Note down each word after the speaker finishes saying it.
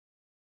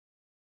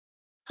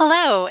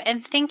Hello,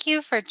 and thank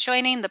you for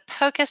joining the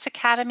POCUS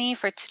Academy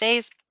for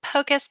today's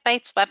POCUS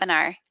Bites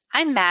webinar.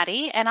 I'm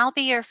Maddie, and I'll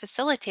be your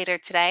facilitator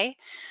today.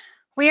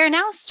 We are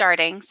now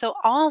starting, so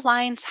all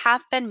lines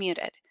have been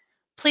muted.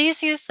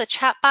 Please use the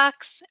chat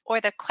box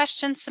or the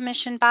question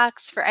submission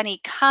box for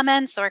any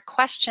comments or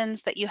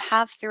questions that you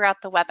have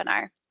throughout the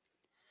webinar.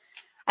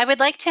 I would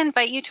like to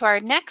invite you to our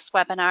next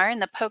webinar in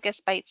the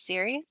POCUS Bites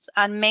series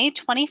on May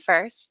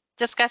 21st,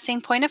 discussing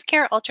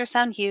point-of-care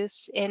ultrasound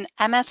use in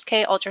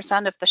MSK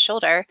ultrasound of the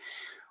shoulder,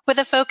 with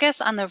a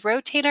focus on the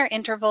rotator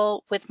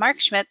interval with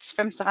Mark Schmitz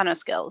from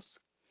Sonoskills.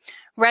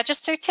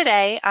 Register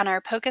today on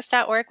our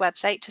POCUS.org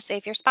website to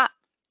save your spot.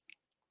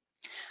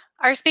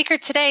 Our speaker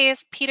today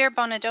is Peter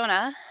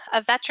Bonadonna,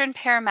 a veteran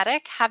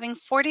paramedic having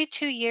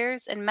 42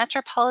 years in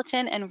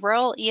metropolitan and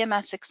rural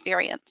EMS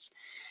experience.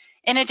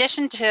 In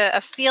addition to a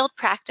field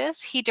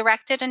practice, he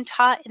directed and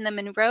taught in the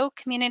Monroe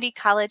Community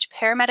College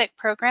paramedic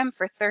program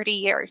for 30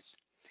 years.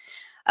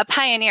 A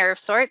pioneer of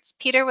sorts,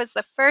 Peter was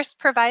the first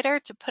provider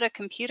to put a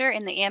computer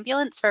in the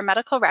ambulance for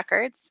medical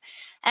records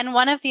and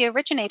one of the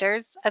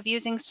originators of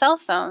using cell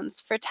phones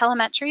for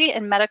telemetry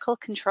and medical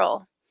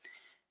control.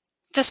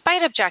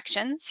 Despite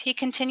objections, he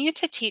continued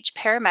to teach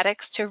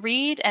paramedics to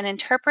read and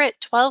interpret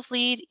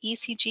 12-lead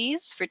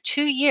ECGs for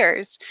 2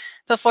 years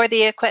before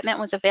the equipment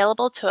was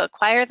available to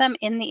acquire them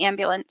in the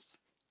ambulance.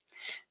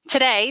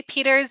 Today,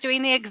 Peter is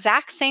doing the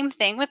exact same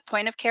thing with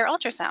point-of-care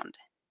ultrasound.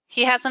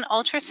 He has an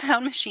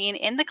ultrasound machine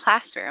in the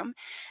classroom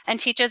and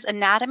teaches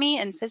anatomy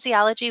and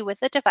physiology with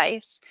the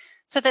device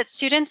so that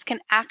students can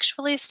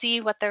actually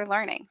see what they're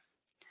learning.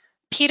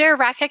 Peter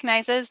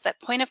recognizes that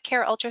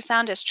point-of-care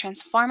ultrasound is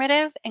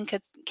transformative and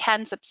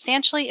can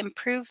substantially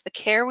improve the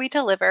care we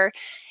deliver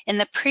in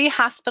the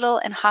pre-hospital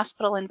and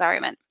hospital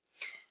environment.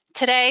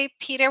 Today,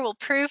 Peter will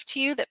prove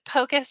to you that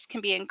POCUS can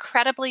be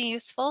incredibly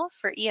useful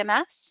for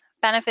EMS,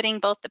 benefiting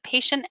both the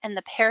patient and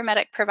the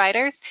paramedic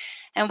providers,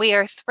 and we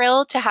are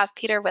thrilled to have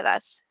Peter with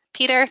us.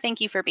 Peter,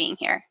 thank you for being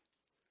here.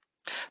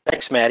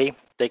 Thanks, Maddie.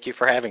 Thank you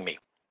for having me.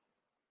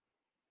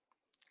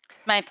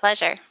 My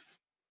pleasure.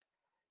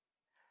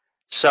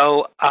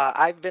 So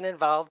I've been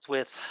involved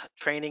with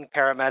training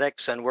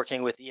paramedics and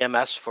working with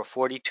EMS for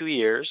 42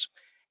 years.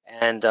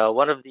 And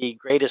one of the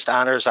greatest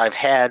honors I've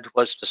had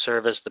was to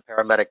serve as the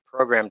paramedic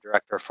program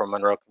director for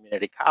Monroe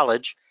Community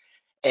College.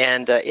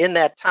 And in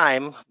that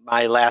time,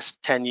 my last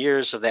 10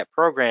 years of that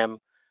program,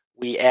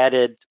 we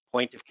added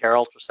point-of-care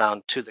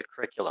ultrasound to the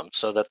curriculum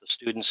so that the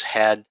students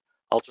had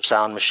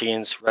ultrasound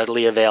machines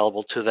readily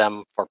available to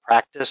them for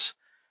practice,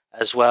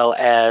 as well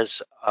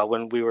as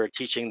when we were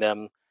teaching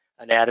them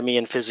anatomy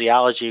and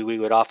physiology, we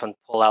would often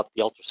pull out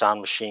the ultrasound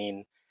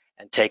machine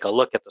and take a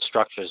look at the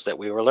structures that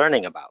we were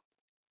learning about.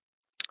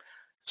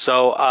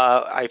 So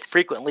I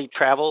frequently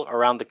travel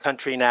around the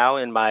country now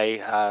in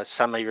my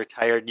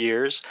semi-retired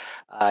years,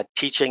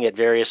 teaching at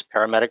various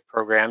paramedic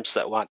programs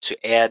that want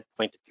to add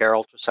point-of-care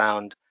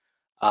ultrasound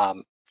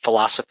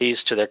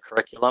philosophies to their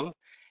curriculum.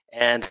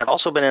 And I've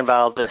also been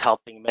involved in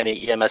helping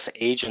many EMS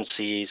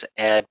agencies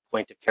add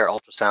point-of-care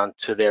ultrasound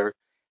to their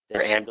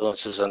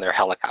ambulances and their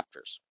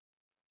helicopters.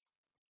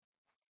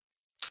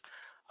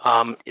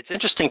 It's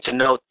interesting to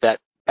note that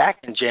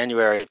back in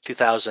January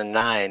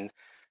 2009,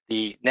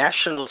 the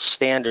national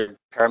standard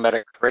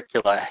paramedic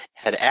curricula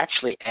had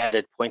actually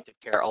added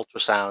point-of-care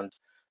ultrasound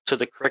to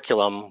the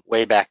curriculum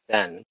way back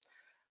then.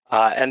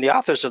 And the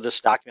authors of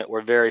this document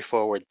were very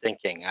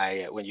forward-thinking.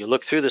 When you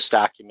look through this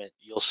document,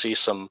 you'll see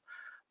some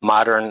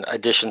modern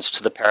additions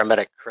to the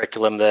paramedic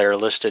curriculum that are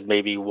listed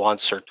maybe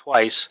once or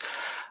twice.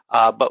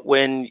 But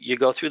when you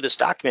go through this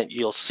document,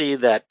 you'll see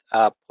that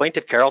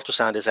point-of-care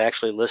ultrasound is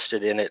actually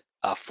listed in it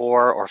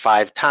 4 or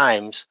 5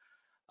 times,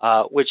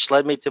 which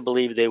led me to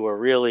believe they were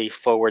really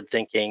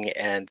forward-thinking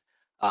and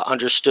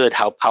understood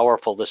how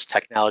powerful this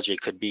technology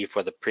could be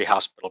for the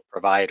pre-hospital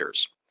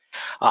providers.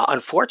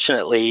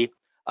 Unfortunately,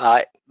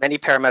 many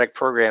paramedic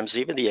programs,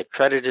 even the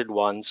accredited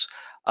ones,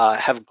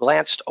 have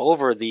glanced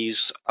over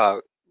these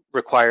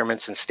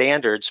requirements and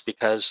standards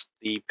because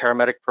the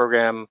paramedic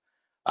program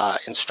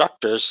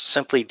instructors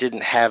simply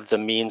didn't have the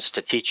means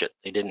to teach it.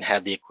 They didn't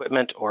have the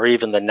equipment or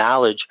even the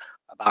knowledge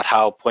about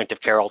how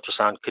point-of-care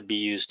ultrasound could be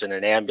used in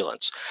an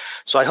ambulance.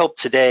 So I hope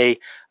today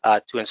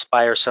to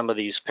inspire some of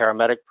these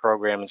paramedic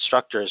program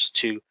instructors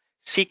to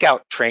seek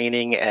out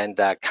training and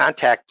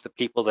contact the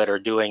people that are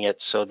doing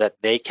it so that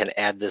they can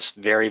add this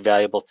very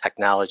valuable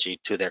technology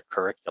to their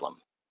curriculum.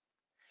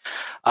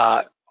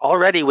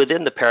 Already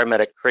within the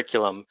paramedic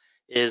curriculum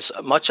is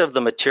much of the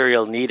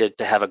material needed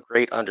to have a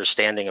great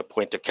understanding of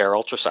point-of-care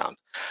ultrasound.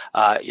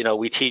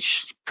 We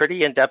teach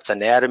pretty in-depth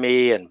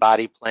anatomy and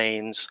body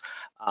planes.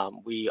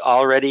 We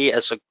already,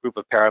 as a group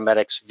of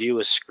paramedics, view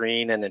a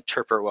screen and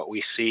interpret what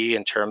we see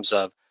in terms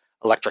of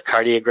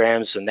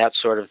electrocardiograms and that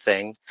sort of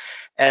thing.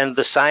 And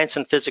the science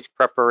and physics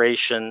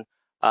preparation,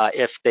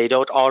 if they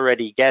don't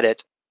already get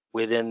it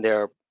within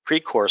their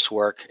pre-course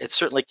work, it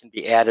certainly can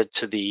be added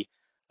to the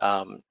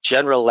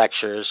general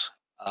lectures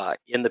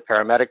in the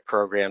paramedic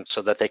program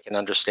so that they can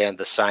understand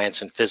the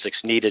science and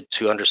physics needed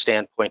to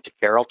understand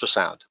point-of-care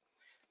ultrasound.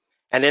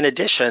 And in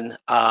addition,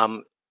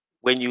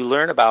 when you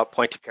learn about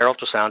point-of-care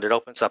ultrasound, it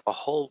opens up a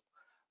whole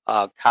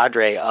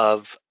cadre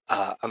of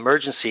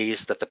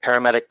emergencies that the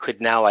paramedic could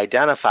now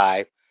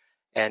identify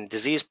and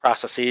disease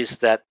processes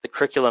that the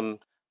curriculum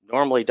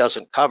normally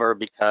doesn't cover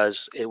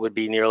because it would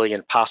be nearly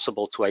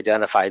impossible to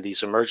identify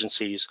these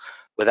emergencies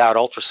without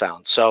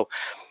ultrasound. So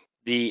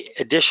the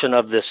addition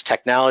of this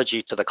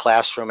technology to the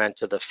classroom and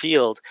to the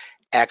field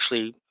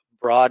actually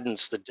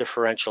broadens the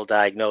differential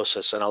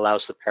diagnosis and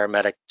allows the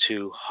paramedic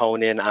to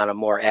hone in on a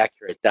more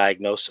accurate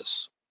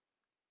diagnosis.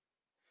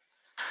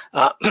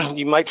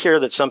 You might hear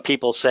that some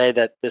people say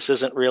that this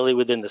isn't really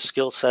within the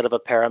skill set of a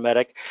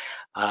paramedic.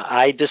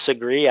 I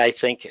disagree. I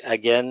think,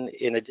 again,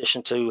 in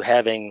addition to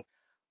having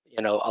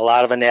a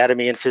lot of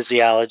anatomy and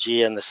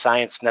physiology and the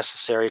science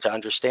necessary to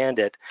understand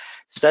it,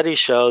 studies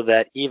show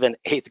that even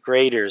eighth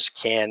graders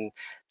can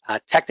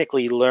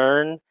technically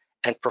learn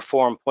and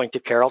perform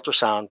point-of-care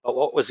ultrasound. But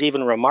what was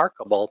even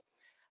remarkable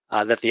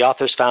that the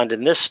authors found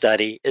in this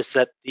study is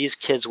that these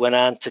kids went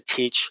on to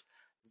teach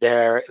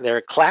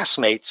their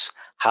classmates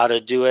how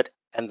to do it,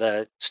 and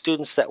the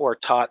students that were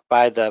taught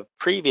by the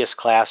previous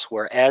class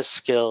were as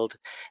skilled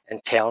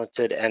and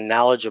talented and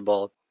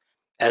knowledgeable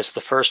as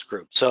the first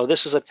group. So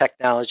this is a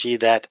technology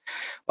that,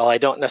 while I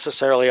don't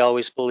necessarily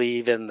always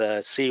believe in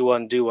the see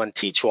one, do one,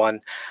 teach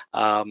one,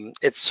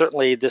 it's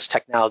certainly this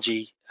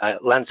technology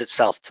lends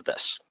itself to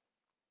this.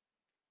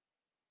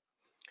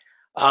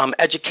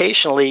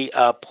 Educationally,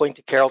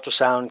 point-of-care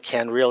ultrasound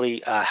can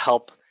really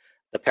help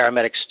the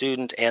paramedic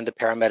student and the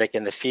paramedic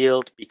in the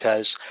field,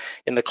 because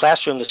in the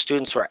classroom, the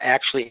students were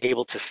actually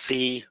able to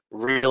see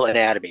real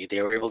anatomy. They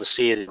were able to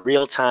see it in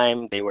real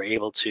time. They were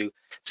able to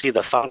see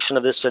the function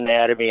of this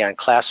anatomy on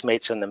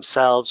classmates and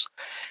themselves.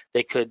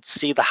 They could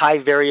see the high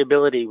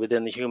variability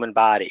within the human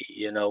body.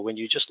 When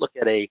you just look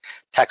at a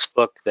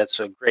textbook that's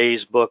a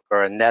Gray's book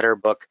or a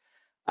Netter book,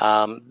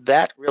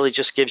 that really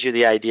just gives you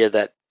the idea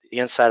that the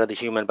inside of the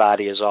human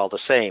body is all the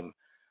same.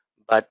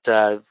 But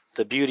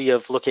the beauty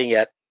of looking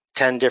at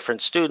 10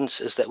 different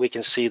students is that we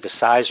can see the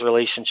size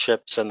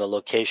relationships and the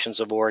locations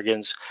of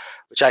organs,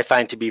 which I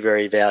find to be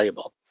very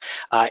valuable.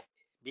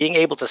 Being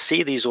able to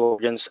see these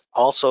organs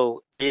also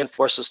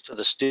reinforces to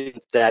the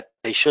student that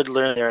they should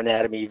learn their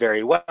anatomy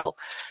very well,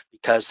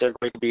 because they're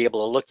going to be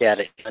able to look at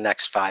it in the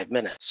next 5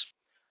 minutes.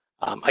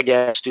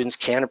 Again, students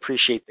can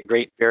appreciate the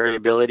great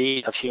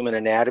variability of human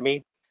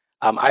anatomy.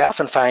 I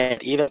often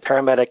find even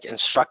paramedic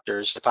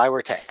instructors, if I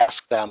were to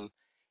ask them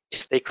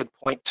if they could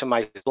point to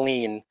my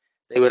spleen,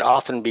 they would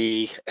often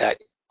be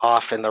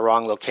off in the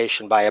wrong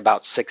location by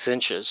about 6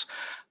 inches.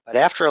 But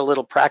after a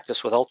little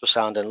practice with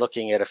ultrasound and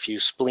looking at a few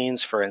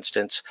spleens, for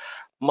instance,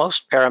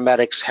 most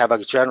paramedics have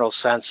a general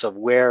sense of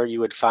where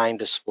you would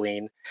find a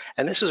spleen.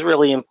 And this is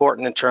really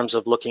important in terms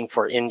of looking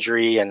for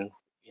injury and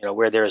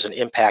where there is an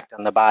impact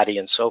on the body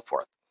and so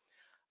forth.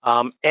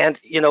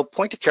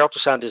 Point-of-care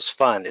ultrasound is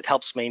fun. It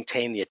helps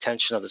maintain the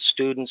attention of the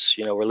students.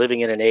 We're living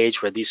in an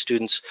age where these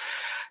students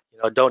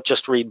don't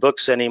just read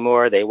books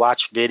anymore. They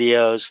watch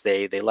videos.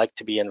 They like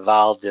to be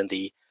involved in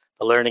the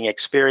learning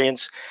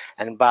experience.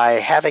 And by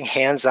having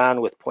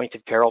hands-on with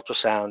point-of-care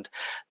ultrasound,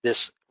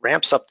 this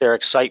ramps up their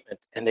excitement,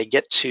 and they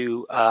get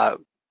to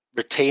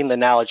retain the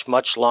knowledge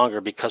much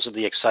longer because of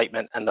the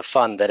excitement and the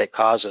fun that it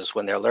causes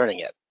when they're learning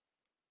it.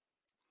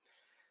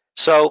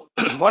 So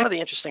one of the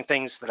interesting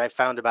things that I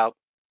found about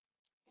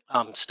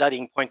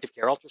studying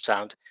point-of-care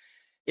ultrasound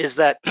is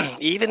that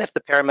even if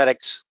the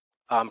paramedics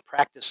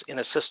practice in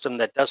a system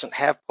that doesn't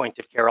have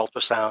point-of-care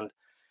ultrasound,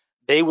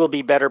 they will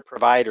be better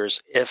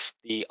providers if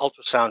the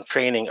ultrasound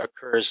training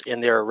occurs in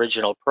their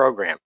original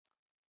program.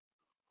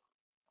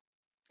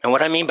 And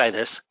what I mean by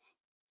this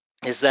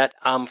is that,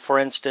 for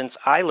instance,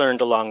 I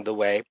learned along the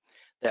way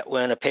that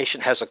when a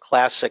patient has a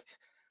classic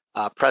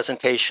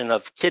presentation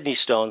of kidney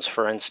stones,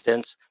 for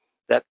instance,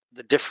 that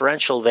the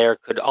differential there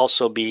could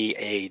also be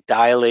a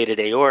dilated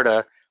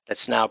aorta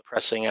that's now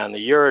pressing on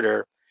the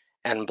ureter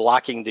and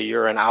blocking the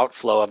urine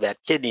outflow of that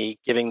kidney,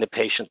 giving the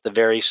patient the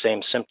very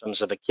same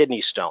symptoms of a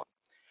kidney stone.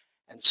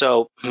 And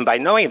so by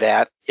knowing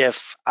that,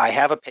 if I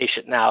have a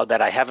patient now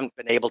that I haven't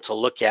been able to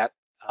look at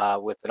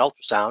with an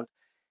ultrasound,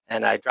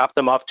 and I drop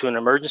them off to an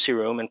emergency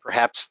room, and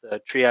perhaps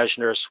the triage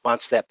nurse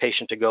wants that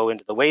patient to go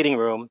into the waiting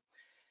room,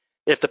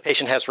 if the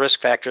patient has risk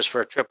factors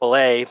for a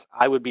AAA,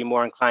 I would be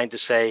more inclined to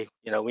say,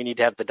 we need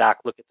to have the doc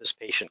look at this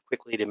patient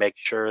quickly to make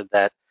sure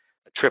that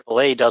a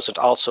AAA doesn't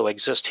also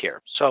exist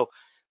here. So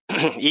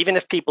even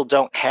if people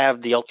don't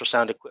have the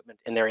ultrasound equipment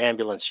in their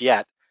ambulance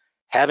yet,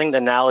 having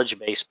the knowledge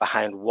base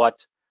behind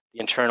what the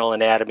internal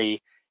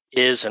anatomy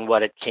is and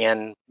what it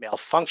can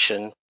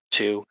malfunction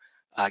to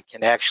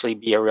can actually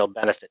be a real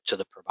benefit to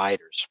the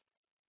providers.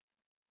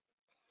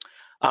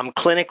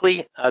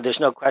 Clinically, there's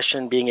no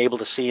question being able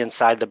to see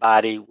inside the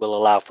body will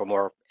allow for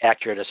more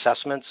accurate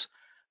assessments.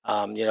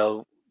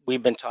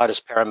 We've been taught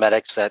as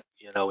paramedics that,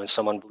 when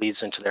someone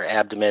bleeds into their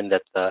abdomen,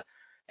 that the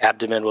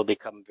abdomen will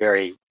become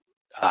very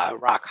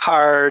rock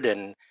hard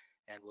and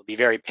will be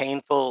very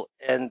painful.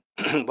 And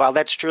while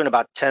that's true in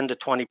about 10 to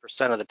 20%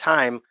 of the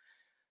time,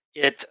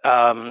 it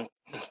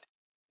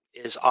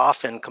is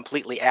often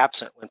completely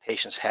absent when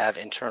patients have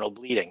internal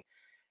bleeding.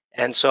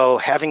 And so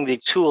having the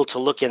tool to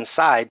look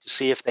inside to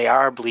see if they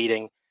are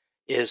bleeding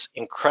is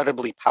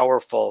incredibly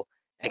powerful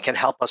and can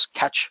help us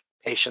catch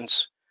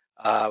patients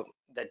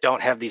that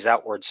don't have these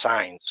outward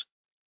signs.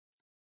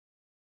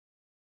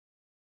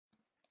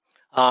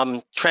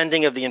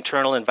 Trending of the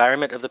internal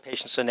environment of the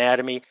patient's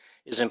anatomy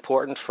is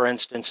important. For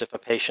instance, if a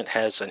patient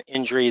has an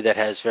injury that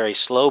has very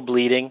slow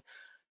bleeding,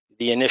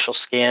 the initial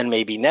scan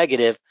may be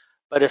negative,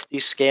 but if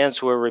these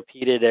scans were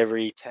repeated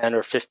every 10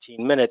 or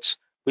 15 minutes,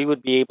 we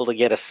would be able to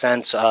get a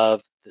sense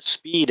of the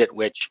speed at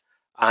which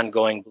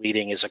ongoing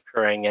bleeding is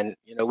occurring. And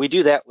we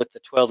do that with the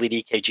 12-lead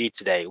EKG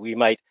today. We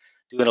might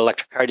do an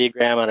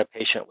electrocardiogram on a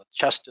patient with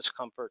chest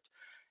discomfort,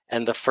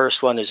 and the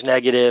first one is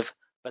negative,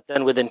 but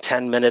then within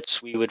 10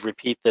 minutes, we would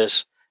repeat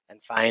this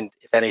and find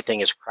if anything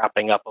is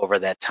cropping up over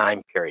that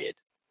time period.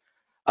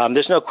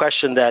 There's no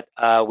question that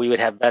we would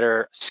have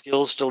better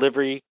skills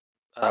delivery.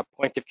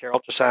 Point of care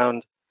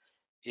ultrasound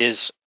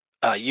is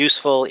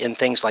useful in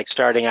things like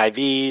starting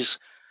IVs,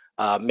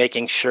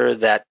 making sure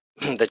that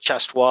the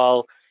chest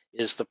wall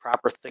is the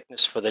proper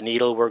thickness for the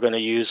needle we're going to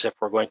use if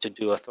we're going to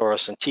do a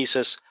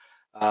thoracentesis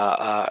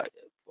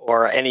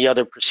or any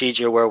other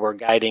procedure where we're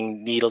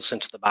guiding needles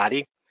into the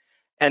body.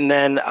 And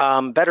then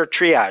better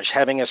triage,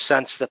 having a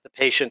sense that the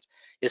patient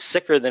is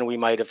sicker than we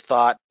might have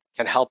thought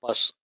can help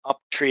us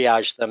up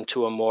triage them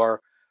to a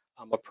more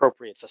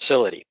appropriate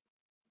facility.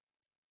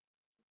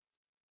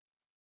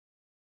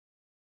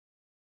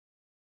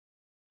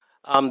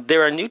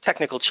 There are new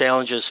technical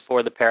challenges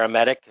for the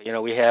paramedic.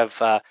 We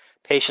have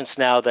patients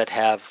now that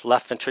have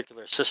left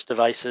ventricular assist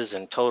devices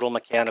and total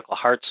mechanical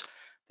hearts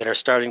that are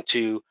starting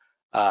to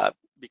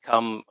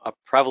become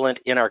prevalent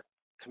in our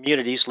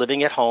communities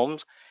living at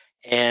homes.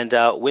 And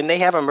when they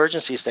have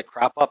emergencies that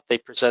crop up, they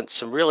present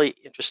some really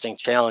interesting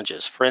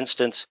challenges. For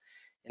instance,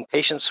 in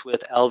patients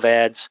with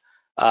LVADs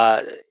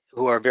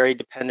who are very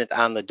dependent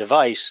on the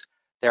device,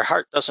 their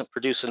heart doesn't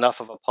produce enough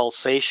of a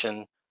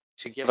pulsation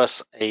to give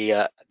us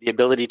the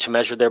ability to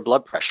measure their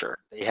blood pressure.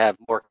 They have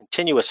more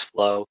continuous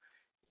flow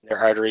in their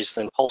arteries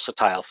than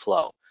pulsatile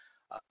flow.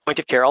 Point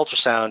of care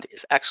ultrasound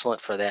is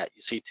excellent for that.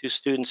 You see two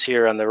students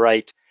here on the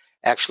right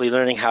actually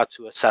learning how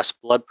to assess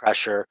blood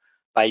pressure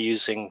by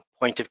using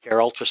point of care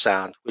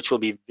ultrasound, which will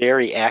be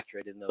very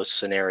accurate in those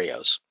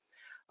scenarios.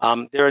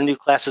 There are new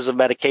classes of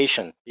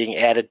medication being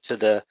added to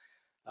the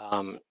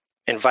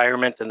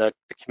environment and the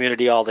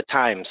community all the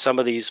time. Some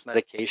of these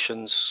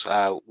medications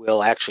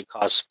will actually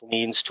cause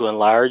spleens to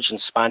enlarge and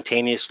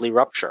spontaneously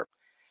rupture.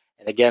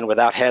 And again,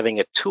 without having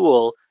a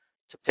tool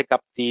to pick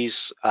up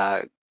these,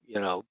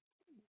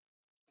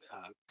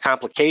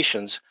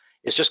 complications,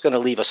 is just going to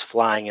leave us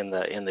flying in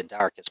the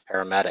dark as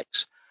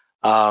paramedics.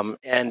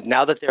 And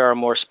now that there are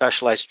more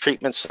specialized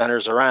treatment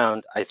centers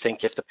around, I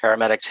think if the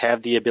paramedics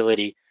have the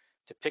ability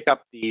to pick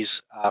up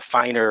these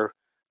finer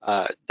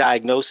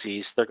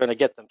diagnoses, they're going to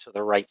get them to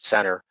the right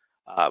center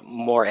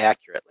more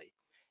accurately.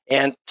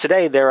 And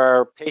today there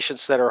are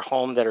patients that are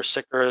home that are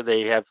sicker.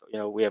 They have,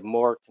 we have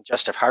more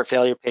congestive heart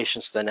failure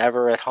patients than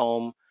ever at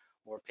home,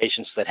 more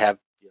patients that have,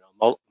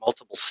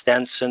 multiple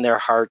stents in their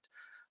heart.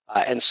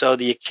 And so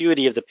the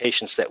acuity of the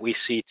patients that we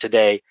see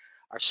today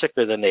are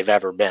sicker than they've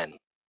ever been.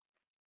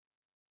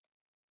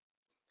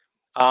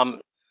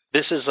 Um,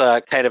 this is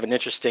kind of an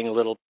interesting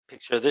little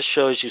picture. This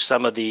shows you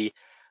some of the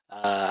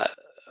uh,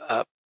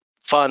 uh,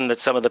 fun that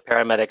some of the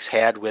paramedics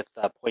had with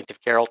point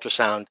of care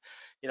ultrasound,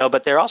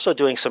 but they're also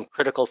doing some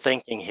critical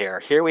thinking here.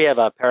 Here we have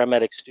a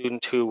paramedic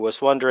student who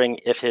was wondering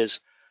if his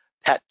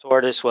pet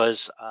tortoise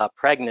was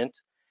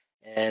pregnant,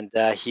 and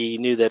he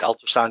knew that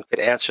ultrasound could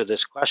answer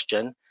this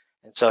question.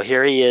 And so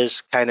here he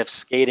is kind of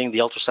skating the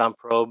ultrasound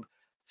probe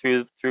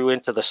through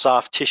into the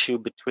soft tissue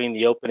between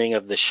the opening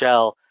of the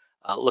shell,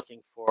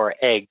 looking for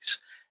eggs.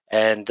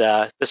 And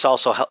this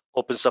also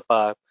opens up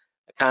a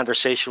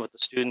conversation with the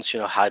students.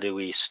 How do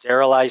we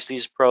sterilize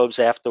these probes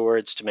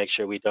afterwards to make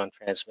sure we don't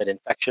transmit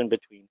infection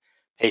between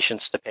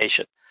patients to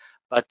patient?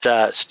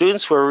 But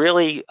students were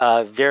really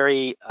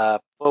very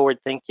forward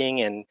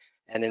thinking and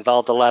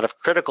involved a lot of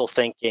critical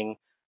thinking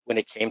when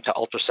it came to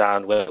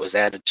ultrasound when it was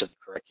added to the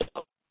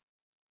curriculum.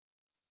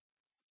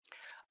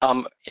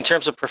 In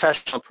terms of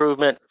professional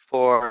improvement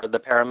for the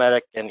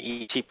paramedic and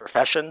ET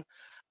profession,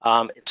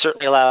 it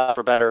certainly allows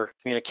for better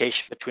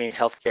communication between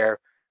healthcare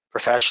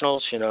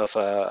professionals. If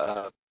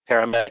a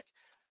paramedic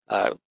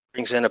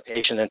brings in a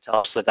patient and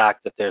tells the doc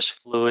that there's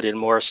fluid in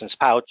Morrison's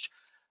pouch,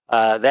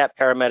 that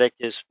paramedic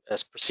is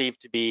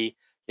perceived to be,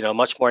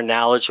 much more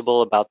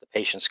knowledgeable about the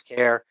patient's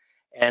care,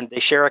 and they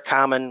share a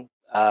common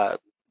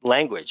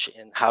language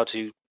in how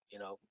to,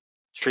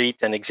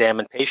 treat and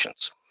examine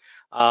patients.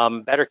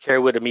 Better care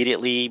would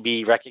immediately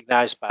be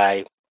recognized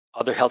by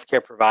other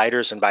healthcare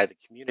providers and by the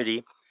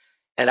community.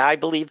 And I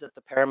believe that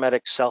the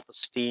paramedics'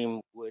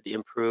 self-esteem would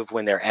improve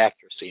when their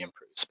accuracy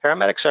improves.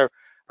 Paramedics are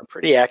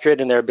pretty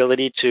accurate in their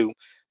ability to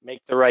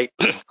make the right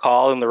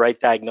call and the right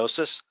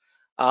diagnosis,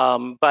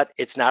 but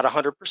it's not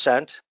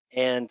 100%.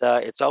 And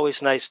it's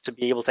always nice to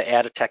be able to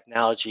add a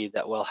technology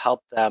that will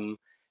help them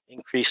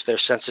increase their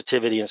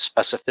sensitivity and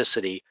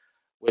specificity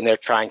when they're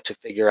trying to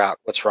figure out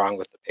what's wrong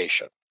with the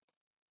patient.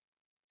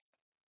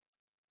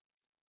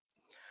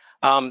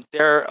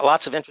 There are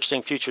lots of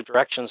interesting future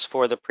directions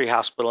for the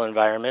pre-hospital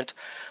environment.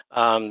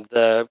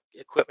 The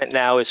equipment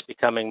now is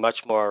becoming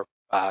much more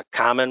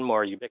common,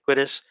 more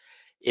ubiquitous.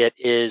 It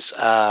is,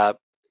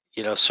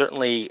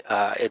 certainly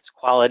its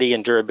quality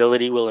and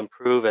durability will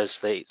improve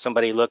as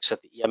somebody looks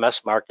at the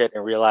EMS market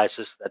and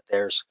realizes that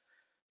there's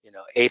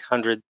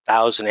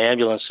 800,000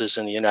 ambulances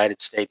in the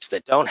United States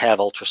that don't have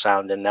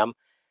ultrasound in them.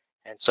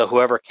 And so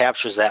whoever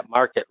captures that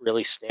market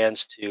really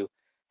stands to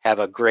have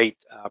a great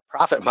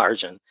profit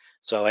margin.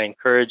 So I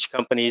encourage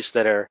companies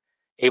that are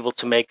able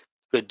to make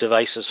good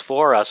devices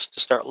for us to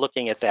start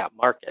looking at that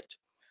market.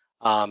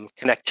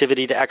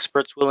 Connectivity to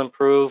experts will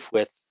improve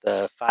with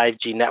the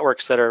 5G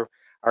networks that are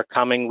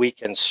coming. We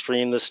can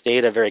stream this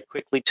data very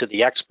quickly to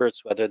the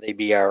experts, whether they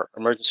be our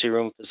emergency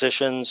room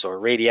physicians or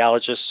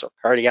radiologists or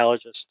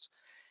cardiologists,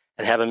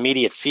 and have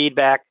immediate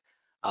feedback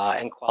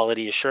and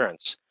quality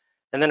assurance.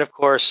 And then, of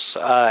course,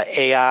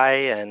 AI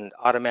and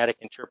automatic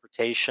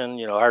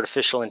interpretation,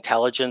 artificial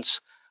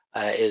intelligence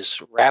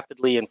is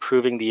rapidly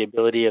improving the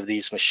ability of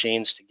these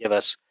machines to give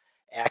us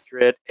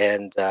accurate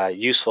and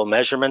useful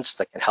measurements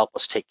that can help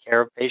us take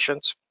care of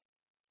patients.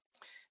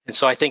 And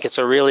so I think it's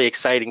a really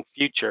exciting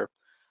future,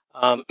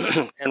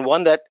 and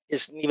one that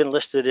isn't even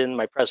listed in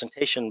my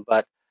presentation,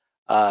 but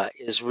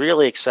is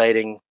really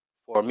exciting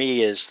for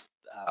me is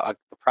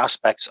the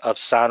prospects of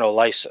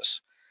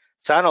sonolysis.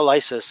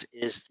 Sonolysis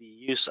is the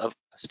use of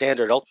a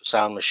standard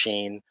ultrasound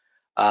machine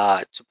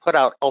to put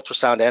out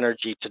ultrasound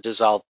energy to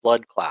dissolve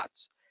blood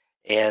clots.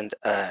 And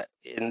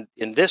in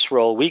this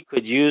role, we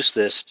could use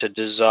this to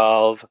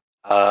dissolve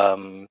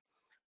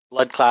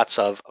blood clots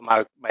of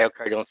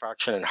myocardial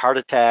infarction and heart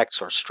attacks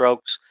or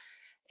strokes.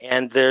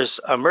 And there's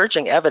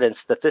emerging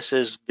evidence that this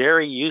is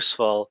very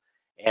useful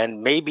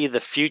and may be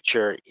the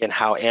future in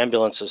how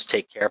ambulances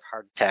take care of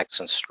heart attacks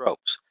and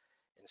strokes.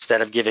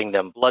 Instead of giving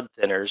them blood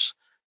thinners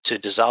to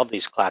dissolve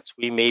these clots,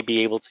 we may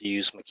be able to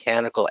use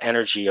mechanical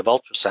energy of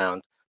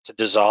ultrasound to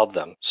dissolve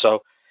them.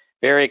 So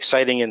very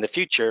exciting in the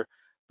future.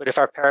 But if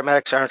our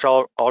paramedics aren't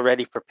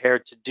already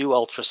prepared to do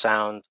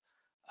ultrasound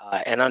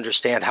and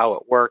understand how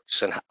it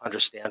works and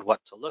understand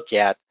what to look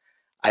at,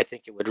 I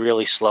think it would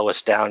really slow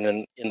us down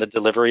in the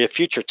delivery of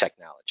future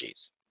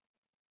technologies.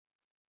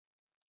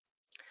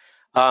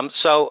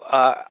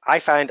 I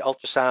find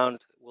ultrasound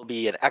will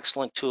be an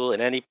excellent tool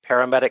in any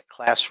paramedic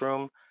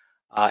classroom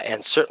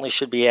and certainly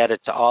should be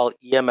added to all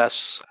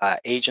EMS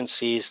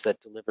agencies that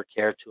deliver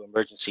care to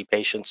emergency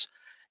patients.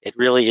 It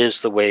really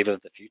is the wave of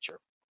the future.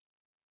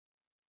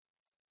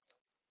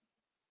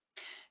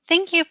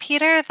 Thank you,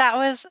 Peter. That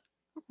was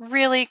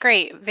really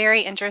great,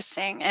 very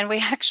interesting. And we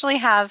actually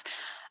have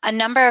a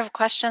number of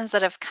questions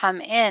that have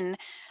come in.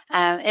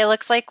 It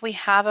looks like we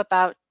have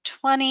about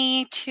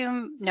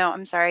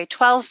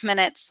 12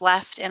 minutes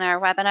left in our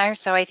webinar,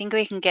 so I think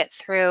we can get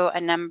through a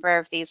number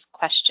of these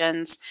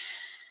questions.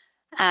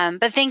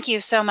 But thank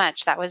you so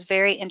much. That was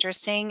very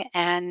interesting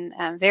and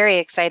very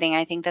exciting.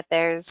 I think that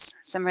there's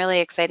some really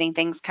exciting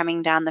things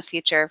coming down the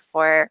future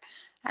for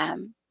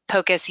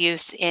POCUS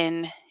use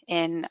in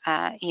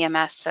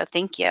EMS, so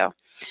thank you.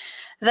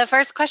 The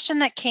first question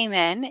that came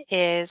in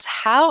is,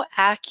 how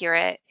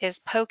accurate is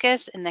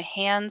POCUS in the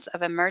hands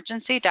of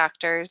emergency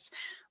doctors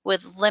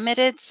with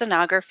limited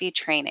sonography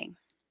training?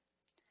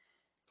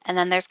 And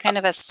then there's kind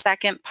of a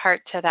second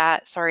part to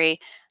that, sorry.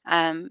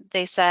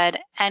 They said,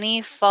 any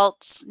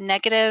false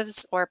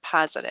negatives or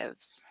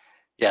positives?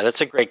 Yeah,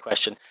 that's a great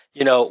question.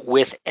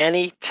 With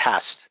any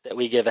test that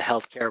we give a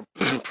healthcare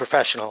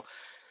professional,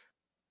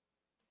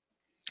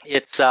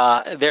 it's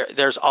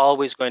there's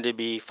always going to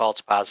be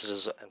false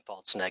positives and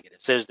false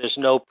negatives. There's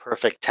no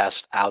perfect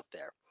test out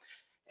there.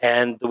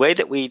 And the way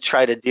that we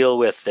try to deal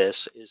with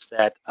this is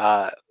that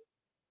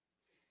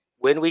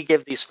when we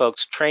give these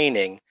folks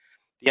training,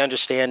 the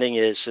understanding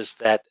is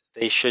that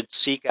they should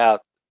seek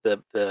out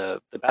the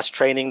best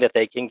training that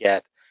they can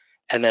get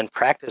and then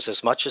practice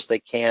as much as they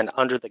can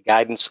under the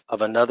guidance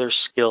of another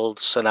skilled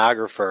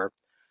sonographer,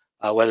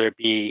 whether it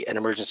be an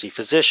emergency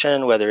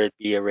physician, whether it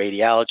be a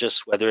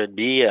radiologist, whether it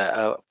be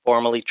a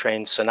formally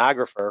trained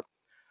sonographer,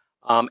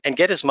 and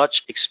get as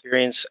much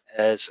experience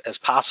as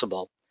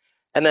possible.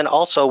 And then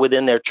also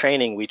within their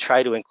training, we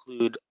try to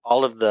include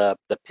all of the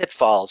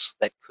pitfalls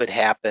that could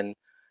happen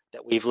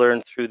that we've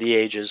learned through the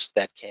ages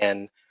that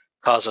can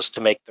cause us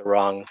to make the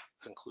wrong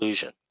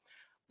conclusion.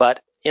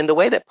 But in the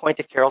way that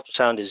point-of-care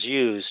ultrasound is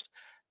used,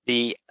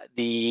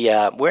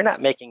 we're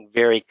not making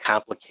very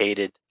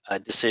complicated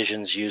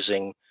decisions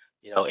using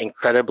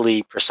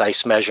incredibly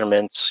precise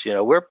measurements.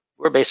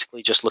 We're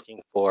basically just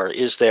looking for,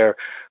 is there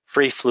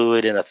free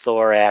fluid in a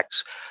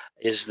thorax?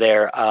 Is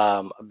there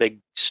a big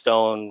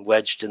stone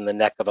wedged in the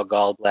neck of a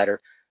gallbladder?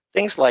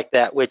 Things like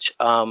that, which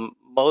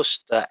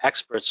most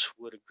experts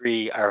would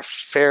agree are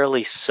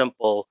fairly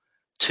simple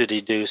to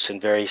deduce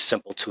and very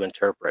simple to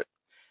interpret.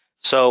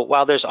 So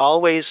while there's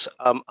always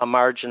a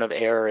margin of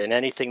error in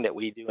anything that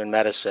we do in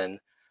medicine,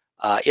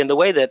 in the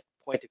way that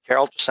point-of-care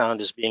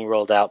ultrasound is being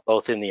rolled out,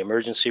 both in the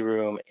emergency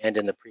room and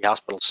in the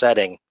pre-hospital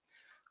setting,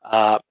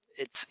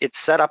 it's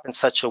set up in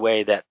such a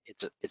way that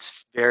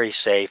it's very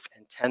safe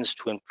and tends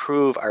to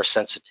improve our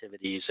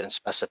sensitivities and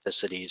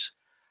specificities.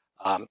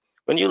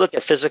 When you look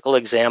at physical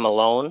exam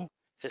alone,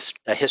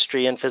 a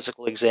history and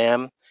physical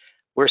exam,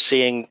 we're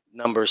seeing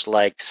numbers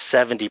like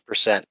 70%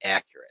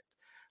 accurate.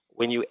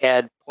 When you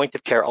add point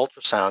of care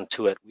ultrasound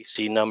to it, we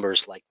see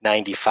numbers like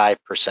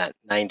 95%,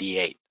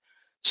 98.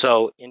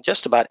 So in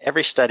just about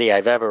every study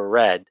I've ever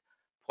read,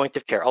 point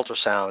of care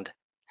ultrasound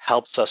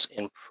helps us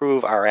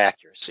improve our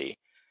accuracy.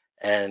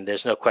 And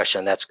there's no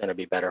question that's going to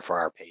be better for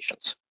our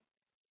patients.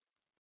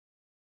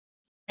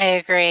 I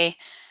agree.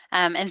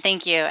 And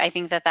thank you. I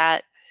think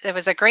that it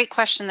was a great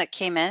question that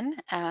came in.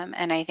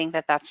 And I think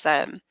that that's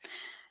a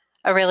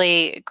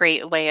really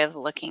great way of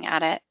looking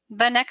at it.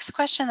 The next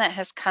question that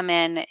has come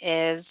in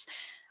is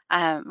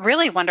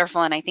really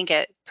wonderful, and I think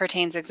it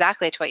pertains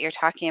exactly to what you're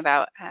talking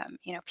about.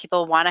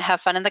 People want to have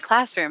fun in the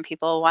classroom.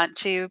 People want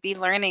to be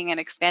learning and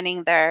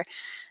expanding their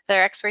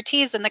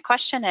expertise. And the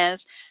question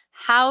is,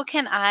 how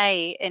can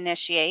I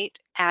initiate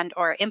and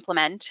or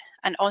implement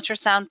an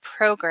ultrasound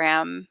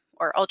program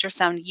or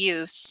ultrasound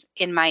use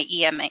in my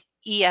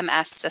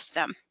EMS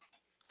system?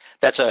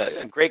 That's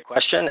a great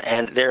question,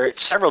 and there are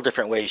several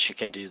different ways you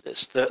can do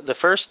this. The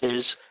first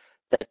is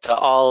that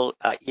all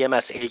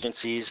EMS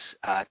agencies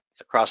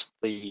across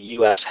the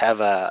US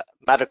have a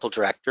medical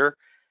director,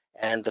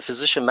 and the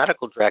physician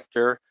medical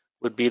director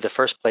would be the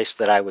first place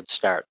that I would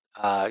start.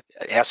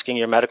 Asking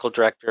your medical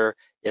director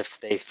if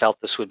they felt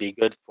this would be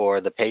good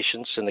for the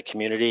patients in the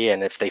community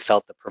and if they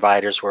felt the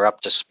providers were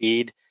up to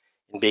speed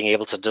in being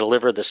able to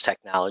deliver this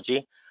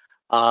technology.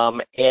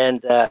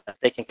 And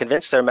they can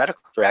convince their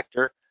medical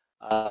director.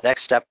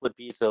 Next step would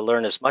be to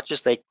learn as much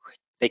as they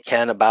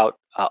can about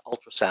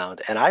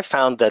ultrasound. And I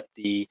found that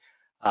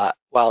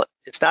while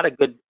it's not a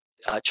good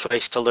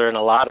choice to learn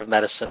a lot of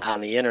medicine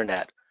on the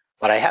internet,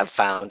 what I have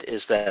found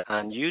is that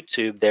on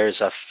YouTube there's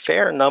a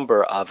fair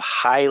number of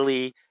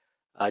highly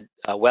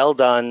well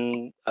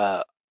done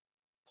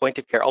point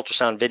of care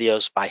ultrasound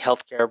videos by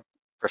healthcare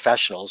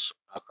professionals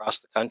across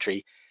the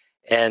country,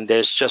 and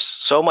there's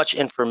just so much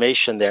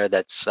information there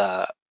that's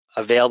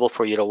available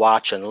for you to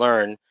watch and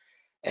learn.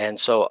 And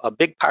so a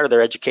big part of their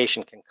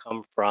education can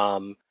come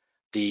from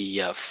the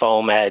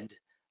FOAMed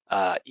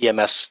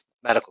EMS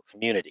medical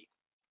community.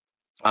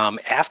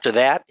 After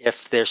that,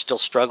 if they're still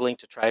struggling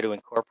to try to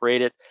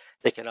incorporate it,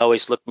 they can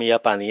always look me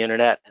up on the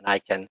internet and I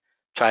can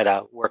try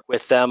to work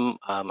with them.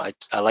 I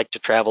like to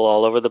travel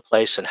all over the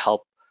place and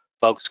help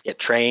folks get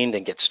trained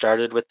and get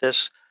started with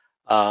this.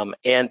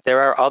 And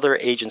there are other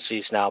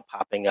agencies now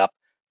popping up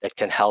that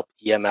can help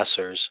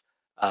EMSers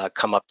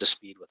come up to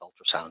speed with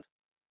ultrasound.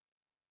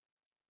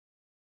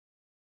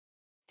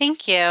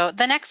 Thank you.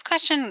 The next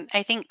question,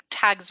 I think,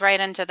 tags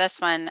right into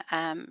this one.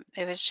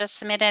 It was just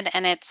submitted,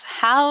 and it's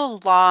how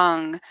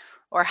long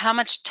or how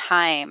much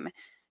time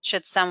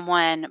should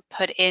someone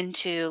put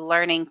into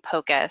learning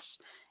POCUS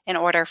in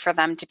order for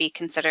them to be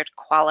considered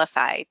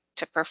qualified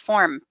to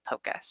perform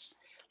POCUS?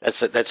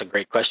 That's a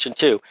great question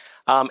too.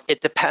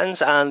 It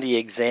depends on the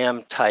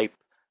exam type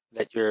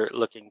that you're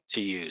looking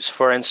to use.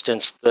 For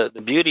instance, the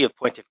beauty of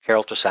point of care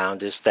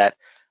ultrasound is that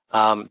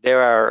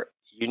there are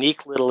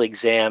unique little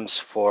exams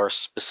for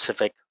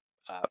specific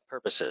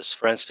purposes.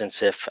 For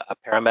instance, if a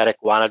paramedic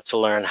wanted to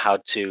learn how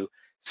to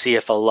see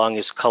if a lung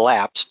is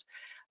collapsed,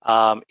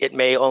 it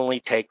may only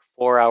take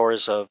 4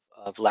 hours of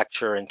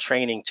lecture and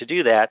training to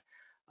do that,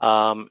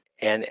 and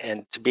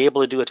to be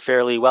able to do it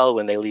fairly well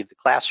when they leave the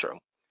classroom.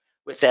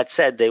 With that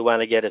said, they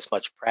want to get as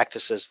much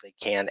practice as they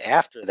can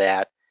after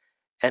that,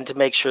 and to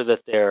make sure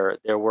that their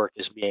work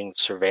is being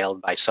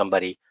surveilled by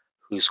somebody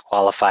who's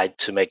qualified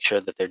to make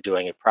sure that they're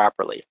doing it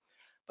properly.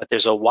 But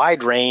there's a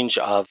wide range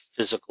of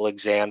physical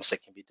exams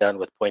that can be done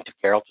with point of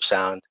care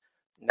ultrasound,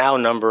 now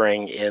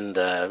numbering in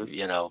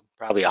the,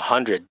 probably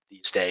 100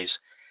 these days.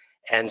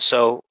 And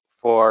so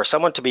for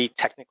someone to be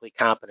technically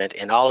competent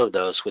in all of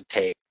those would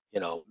take,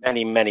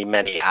 many, many,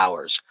 many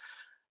hours.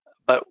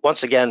 But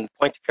once again,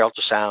 point of care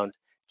ultrasound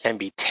can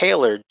be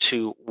tailored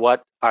to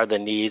what are the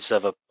needs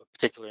of a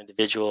particular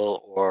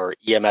individual or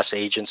EMS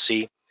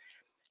agency.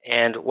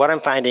 And what I'm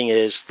finding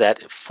is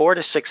that 4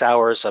 to 6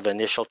 hours of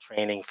initial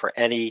training for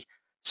any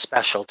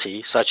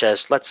specialty, such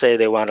as, let's say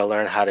they want to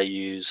learn how to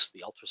use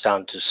the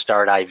ultrasound to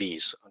start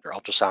IVs under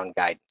ultrasound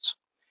guidance.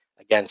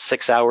 Again,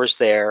 6 hours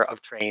there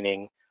of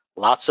training,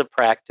 lots of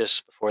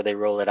practice before they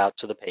roll it out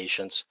to the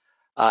patients,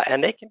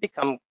 and they can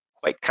become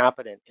quite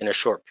competent in a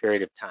short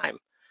period of time.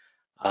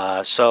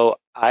 So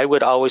I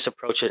would always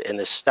approach it in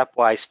this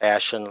stepwise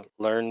fashion,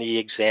 learn the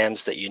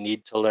exams that you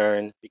need to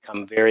learn,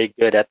 become very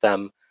good at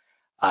them,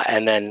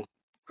 and then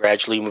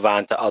gradually move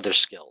on to other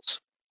skills.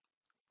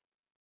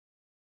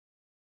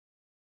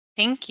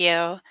 Thank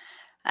you.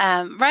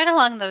 Right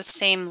along those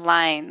same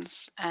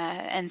lines,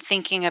 and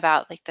thinking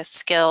about like the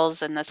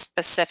skills and the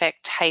specific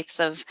types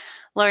of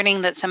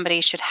learning that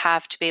somebody should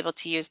have to be able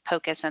to use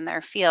POCUS in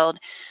their field.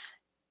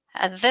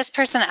 This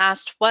person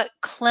asked what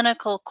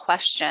clinical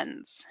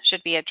questions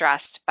should be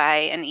addressed by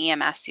an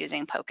EMS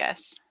using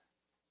POCUS.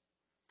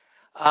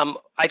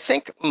 I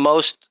think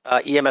most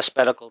EMS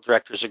medical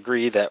directors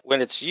agree that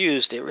when it's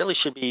used, it really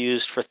should be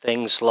used for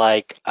things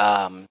like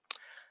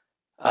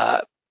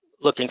uh,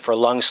 looking for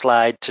lung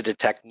slide to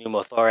detect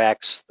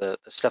pneumothorax. The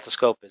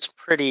stethoscope is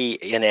pretty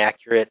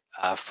inaccurate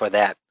for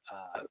that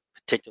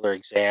particular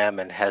exam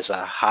and has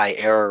a high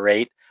error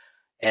rate.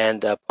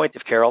 And point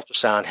of care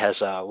ultrasound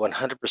has a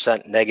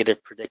 100%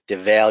 negative predictive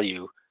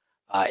value.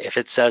 If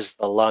it says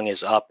the lung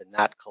is up and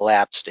not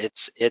collapsed,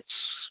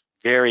 it's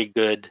very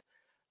good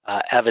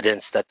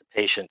evidence that the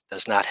patient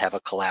does not have a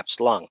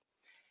collapsed lung.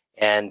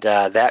 And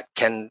that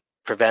can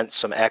prevent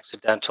some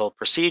accidental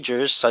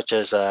procedures, such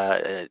as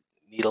a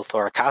needle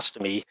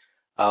thoracostomy,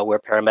 where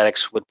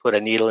paramedics would put a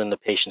needle in the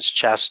patient's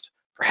chest,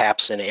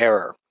 perhaps in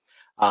error.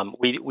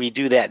 We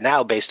do that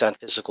now based on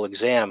physical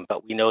exam,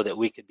 but we know that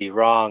we could be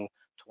wrong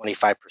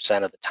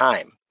 25% of the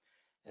time.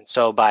 And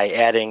so by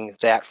adding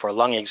that for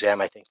lung exam,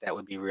 I think that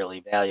would be really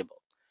valuable.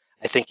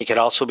 I think it could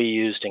also be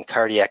used in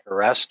cardiac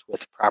arrest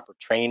with proper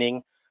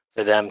training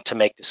for them to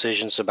make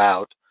decisions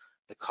about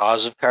the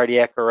cause of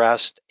cardiac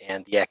arrest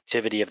and the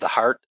activity of the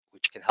heart,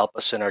 which can help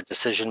us in our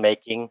decision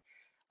making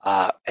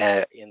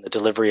in the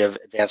delivery of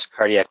advanced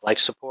cardiac life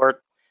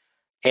support.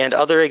 And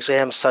other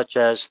exams such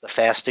as the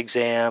FAST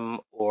exam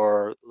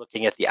or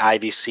looking at the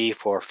IVC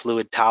for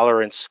fluid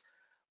tolerance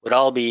would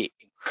all be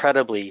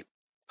incredibly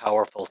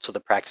powerful to the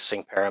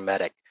practicing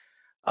paramedic.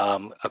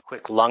 A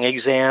quick lung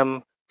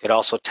exam could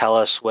also tell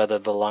us whether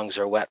the lungs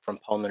are wet from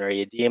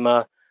pulmonary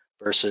edema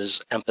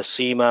versus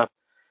emphysema.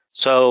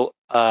 So,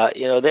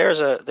 there's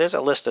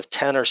a list of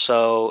 10 or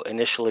so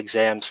initial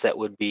exams that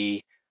would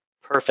be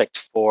perfect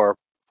for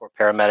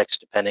paramedics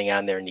depending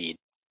on their need.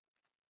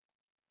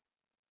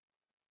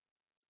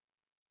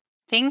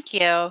 Thank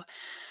you.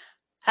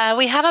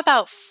 We have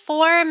about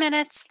 4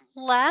 minutes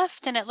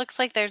left, and it looks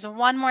like there's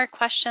one more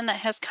question that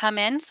has come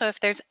in. So if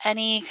there's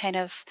any kind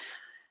of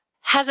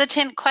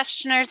hesitant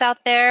questioners out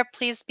there,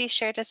 please be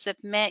sure to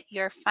submit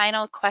your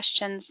final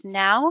questions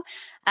now.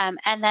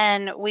 And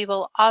then we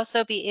will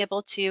also be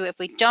able to, if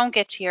we don't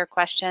get to your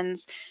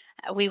questions,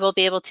 we will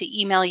be able to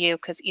email you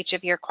because each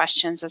of your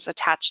questions is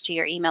attached to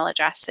your email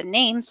address and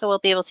name. So we'll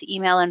be able to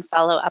email and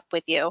follow up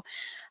with you.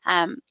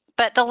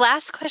 But the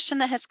last question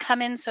that has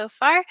come in so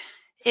far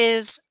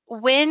is,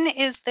 when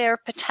is there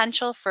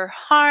potential for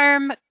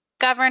harm,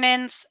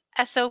 governance,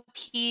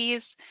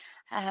 SOPs?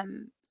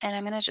 And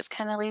I'm going to just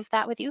kind of leave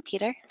that with you,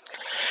 Peter.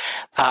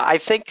 I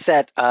think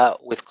that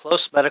with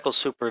close medical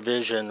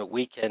supervision,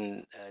 we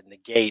can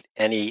negate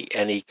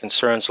any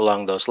concerns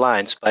along those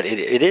lines. But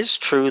it is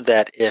true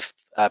that if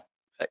a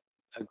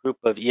group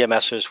of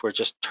EMSers were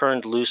just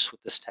turned loose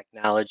with this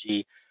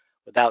technology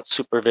without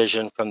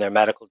supervision from their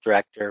medical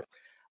director,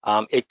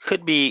 it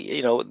could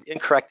be,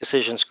 incorrect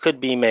decisions could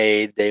be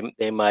made.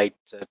 They might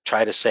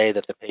try to say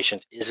that the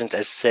patient isn't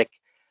as sick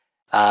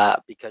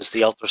because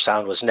the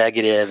ultrasound was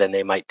negative, and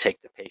they might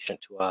take the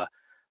patient to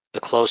the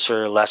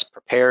closer, less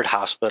prepared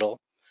hospital.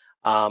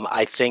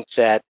 I think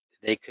that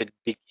they could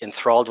be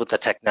enthralled with the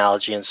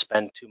technology and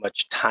spend too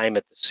much time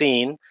at the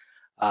scene,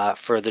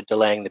 further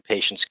delaying the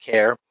patient's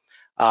care.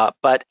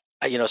 But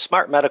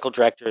smart medical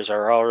directors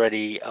are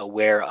already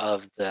aware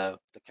of the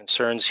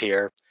concerns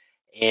here.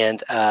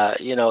 And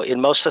in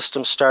most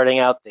systems starting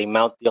out, they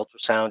mount the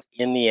ultrasound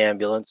in the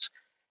ambulance,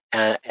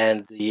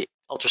 and the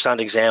ultrasound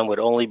exam would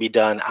only be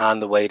done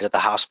on the way to the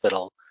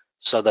hospital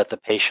so that the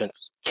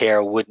patient's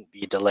care wouldn't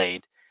be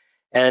delayed.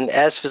 And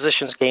as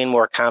physicians gain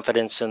more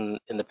confidence in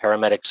the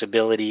paramedic's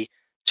ability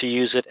to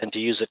use it and to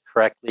use it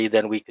correctly,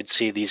 then we could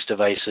see these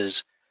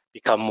devices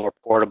become more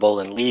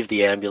portable and leave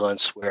the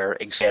ambulance, where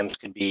exams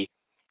could be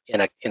in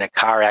a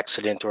car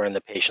accident or in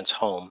the patient's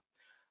home.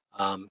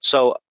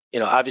 So,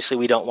 obviously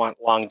we don't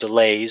want long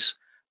delays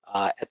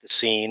at the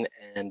scene,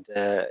 and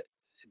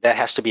that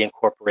has to be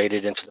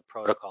incorporated into the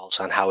protocols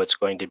on how it's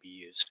going to be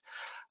used.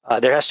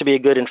 There has to be a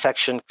good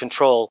infection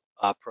control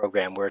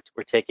program where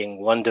we're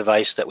taking one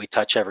device that we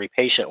touch every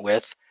patient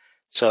with,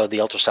 so the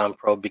ultrasound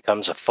probe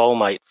becomes a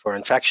fomite for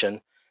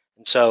infection.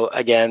 And so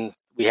again,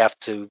 we have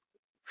to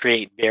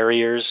create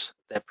barriers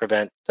that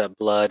prevent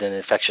blood and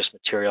infectious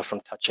material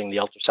from touching the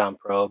ultrasound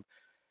probe,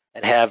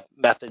 and have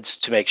methods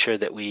to make sure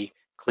that we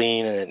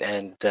clean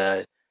and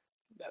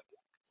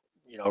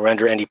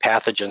render any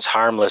pathogens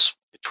harmless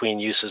between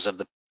uses of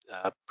the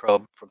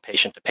probe from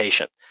patient to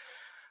patient.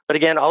 But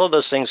again, all of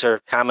those things are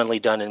commonly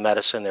done in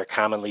medicine. They're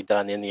commonly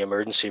done in the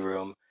emergency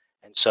room.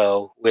 And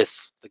so with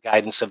the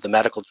guidance of the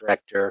medical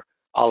director,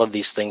 all of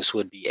these things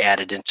would be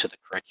added into the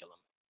curriculum.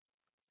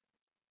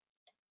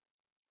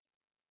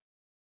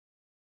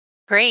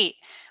 Great.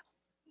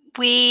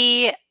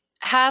 We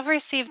have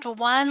received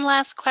one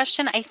last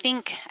question. I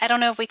don't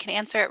know if we can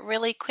answer it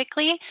really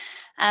quickly,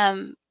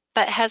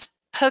 but has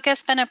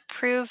POCUS been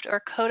approved or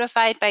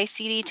codified by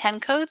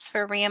CD10 codes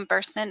for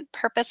reimbursement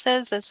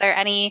purposes? Is there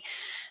any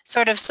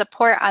sort of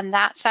support on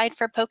that side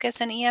for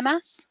POCUS and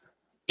EMS?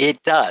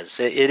 It does.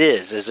 It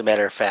is, as a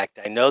matter of fact.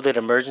 I know that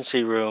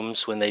emergency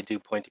rooms, when they do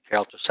point-of-care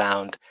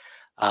ultrasound,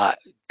 uh,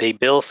 they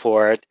bill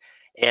for it.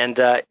 And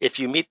if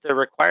you meet the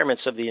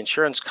requirements of the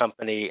insurance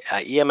company,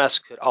 EMS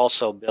could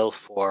also bill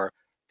for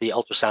the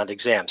ultrasound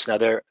exams. Now,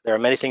 there are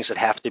many things that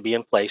have to be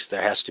in place.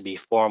 There has to be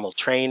formal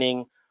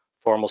training,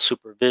 formal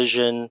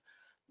supervision.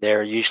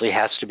 There usually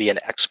has to be an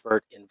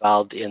expert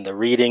involved in the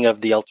reading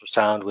of the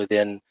ultrasound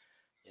within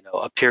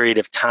a period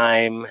of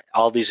time.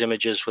 All these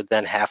images would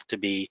then have to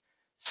be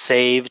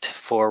saved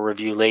for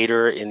review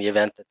later in the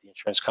event that the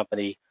insurance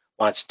company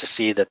wants to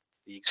see that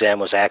the exam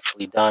was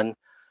actually done.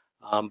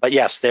 But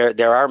yes,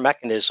 there are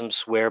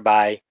mechanisms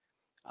whereby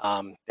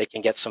they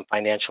can get some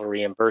financial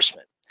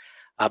reimbursement.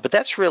 But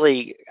that's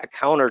really a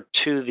counter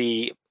to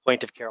the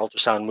point of care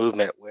ultrasound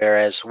movement,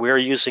 whereas we're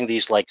using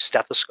these like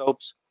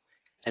stethoscopes,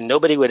 and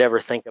nobody would ever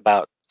think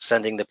about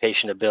sending the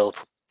patient a bill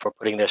for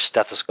putting their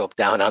stethoscope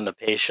down on the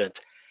patient.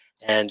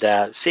 And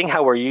seeing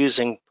how we're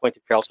using point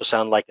of care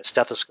ultrasound like a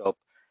stethoscope,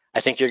 I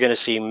think you're going to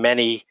see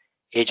many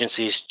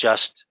agencies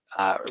just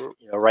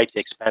write the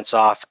expense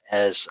off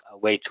as a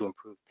way to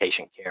improve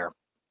patient care.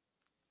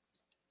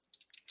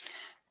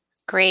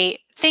 Great.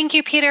 Thank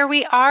you, Peter.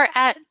 We are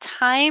at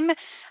time,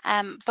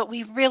 but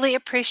we really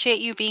appreciate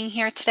you being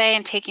here today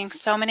and taking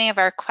so many of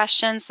our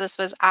questions. This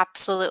was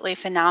absolutely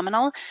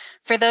phenomenal.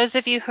 For those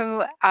of you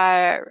who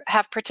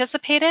have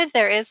participated,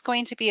 there is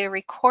going to be a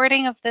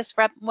recording of this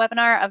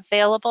webinar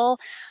available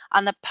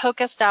on the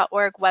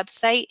POCUS.org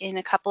website in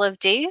a couple of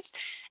days,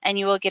 and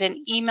you will get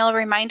an email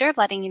reminder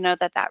letting you know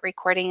that that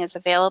recording is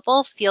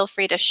available. Feel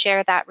free to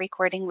share that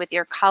recording with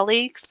your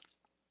colleagues.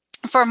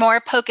 For more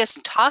POCUS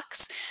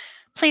talks,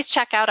 please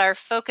check out our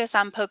Focus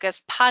on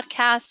POCUS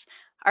podcasts,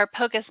 our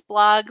POCUS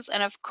blogs,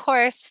 and of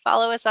course,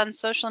 follow us on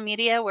social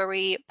media where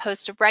we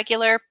post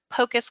regular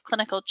POCUS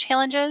clinical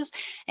challenges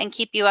and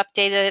keep you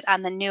updated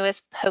on the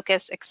newest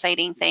POCUS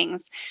exciting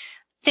things.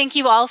 Thank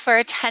you all for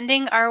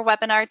attending our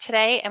webinar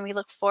today, and we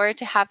look forward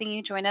to having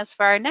you join us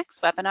for our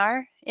next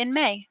webinar in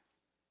May.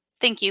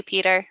 Thank you,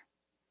 Peter.